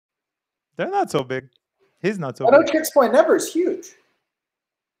They're not so big. He's not so I know big. Chicks Point Never is huge.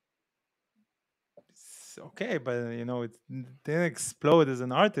 It's okay, but it didn't explode as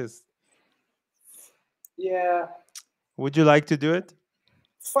an artist. Yeah. Would you like to do it?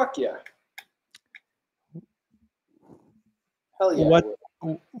 Fuck yeah. Hell yeah, I What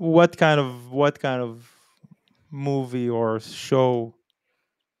would. what kind of movie or show?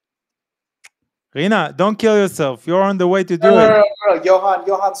 Rina, don't kill yourself. You're on the way to do it. No.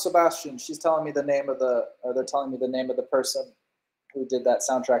 Johann Sebastian. She's telling me the name of they're telling me the name of the person who did that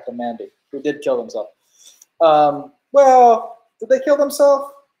soundtrack to Mandy, who did kill himself. Well, did they kill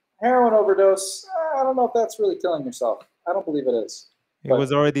themselves? Heroin overdose. I don't know if that's really killing yourself. I don't believe it is. He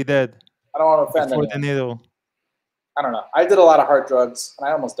was already dead I don't want to offend before anyone. the needle. I don't know. I did a lot of hard drugs, and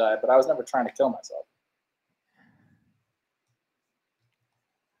I almost died, but I was never trying to kill myself.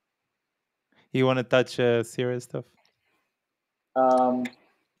 You want to touch serious stuff?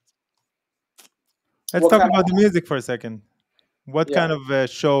 Let's talk about the music for a second. What kind of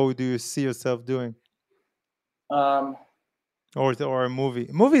show do you see yourself doing? Or a movie?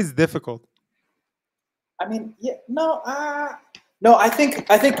 Movie is difficult. I mean, no, I think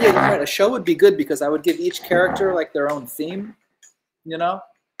yeah, you're right. A show would be good because I would give each character like their own theme, and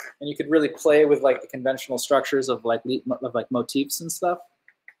you could really play with like the conventional structures of like motifs and stuff.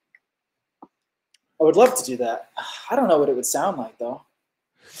 I would love to do that. I don't know what it would sound like though.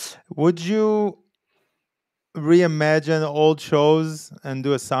 Would you reimagine old shows and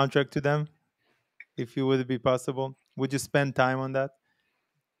do a soundtrack to them? If it would be possible, would you spend time on that?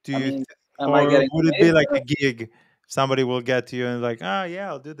 Or would it be like a gig? Somebody will get to you and like, yeah,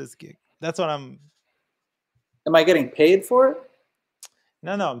 I'll do this gig. That's what I'm. Am I getting paid for it?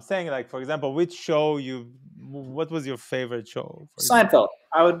 No, I'm saying like, for example, which show what was your favorite show? Seinfeld.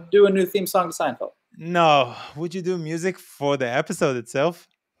 I would do a new theme song to Seinfeld. No, would you do music for the episode itself?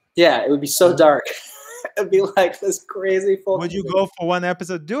 Yeah, it would be so dark. It'd be like this crazy full. Would you go for one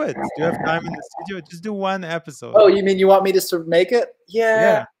episode? Do it. Do you have time in the studio? Just do one episode. Oh, you mean you want me just to make it?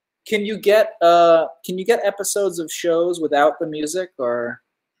 Yeah. Can you get episodes of shows without the music or?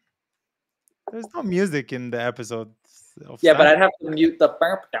 There's no music in the episode. Yeah, but I'd have to mute the.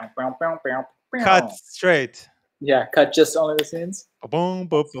 Cut straight. Yeah, cut just only the scenes. Boom,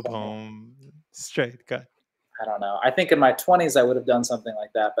 boom, boom, boom. Straight cut. I don't know. I think in my 20s I would have done something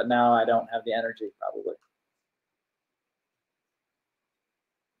like that, but now I don't have the energy, probably.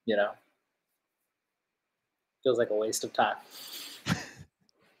 Feels like a waste of time.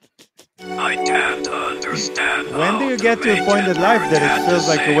 I can't understand. When do you get to a point in life that it feels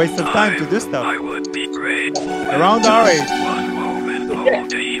like a waste of time to do stuff? I would be grateful. Around our age. One moment all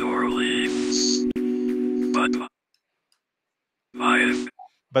day or leaves.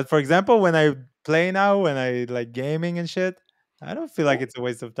 But for example, when I play now, when I like gaming and shit, I don't feel like it's a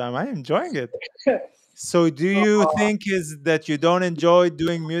waste of time. I'm enjoying it. So do you think is that you don't enjoy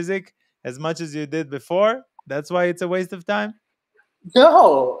doing music as much as you did before? That's why it's a waste of time?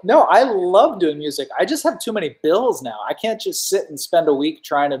 No, I love doing music. I just have too many bills now. I can't just sit and spend a week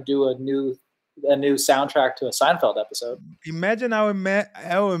trying to do a new soundtrack to a Seinfeld episode. Imagine how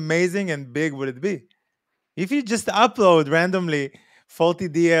amazing and big would it be if you just upload randomly Falty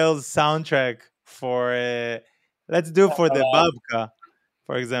DL's soundtrack for let's do for the Babka,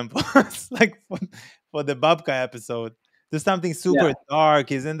 for example. It's like for the Babka episode. There's something super dark.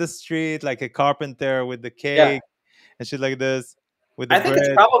 He's in the street like a carpenter with the cake and shit like this. I think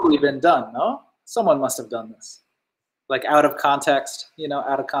it's probably been done, no? Someone must have done this. Like out of context,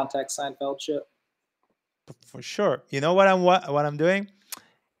 out of context Seinfeld shit. For sure. You know what I'm doing?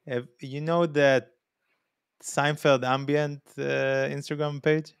 You know that Seinfeld ambient Instagram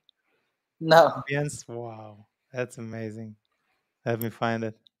page? No. Ambience? Wow. That's amazing. Let me find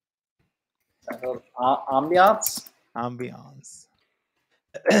it. Ambiance? Ambiance.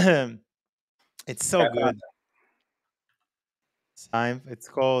 It's so good. It's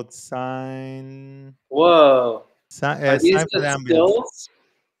called Sign. Whoa. Are these just stills?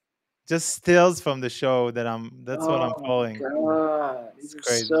 Just stills from the show that's what I'm calling. God, these are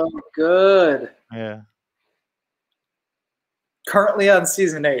so good. Yeah. Currently on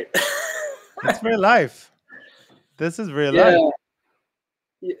season 8. It's real life. This is real life.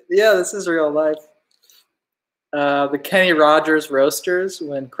 Yeah, this is real life. The Kenny Rogers roasters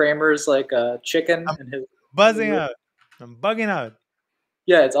when Kramer's like a chicken and his buzzing out. I'm bugging out.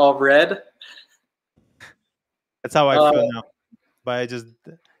 Yeah, it's all red. That's how I feel now. But I just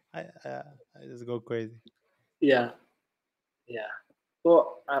go crazy. Yeah.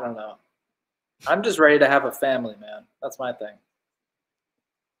 Well, I don't know. I'm just ready to have a family, man. That's my thing.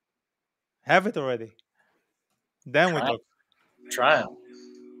 Have it already. Then we talk. Trying.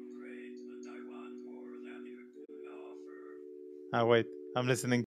 Wait, I'm listening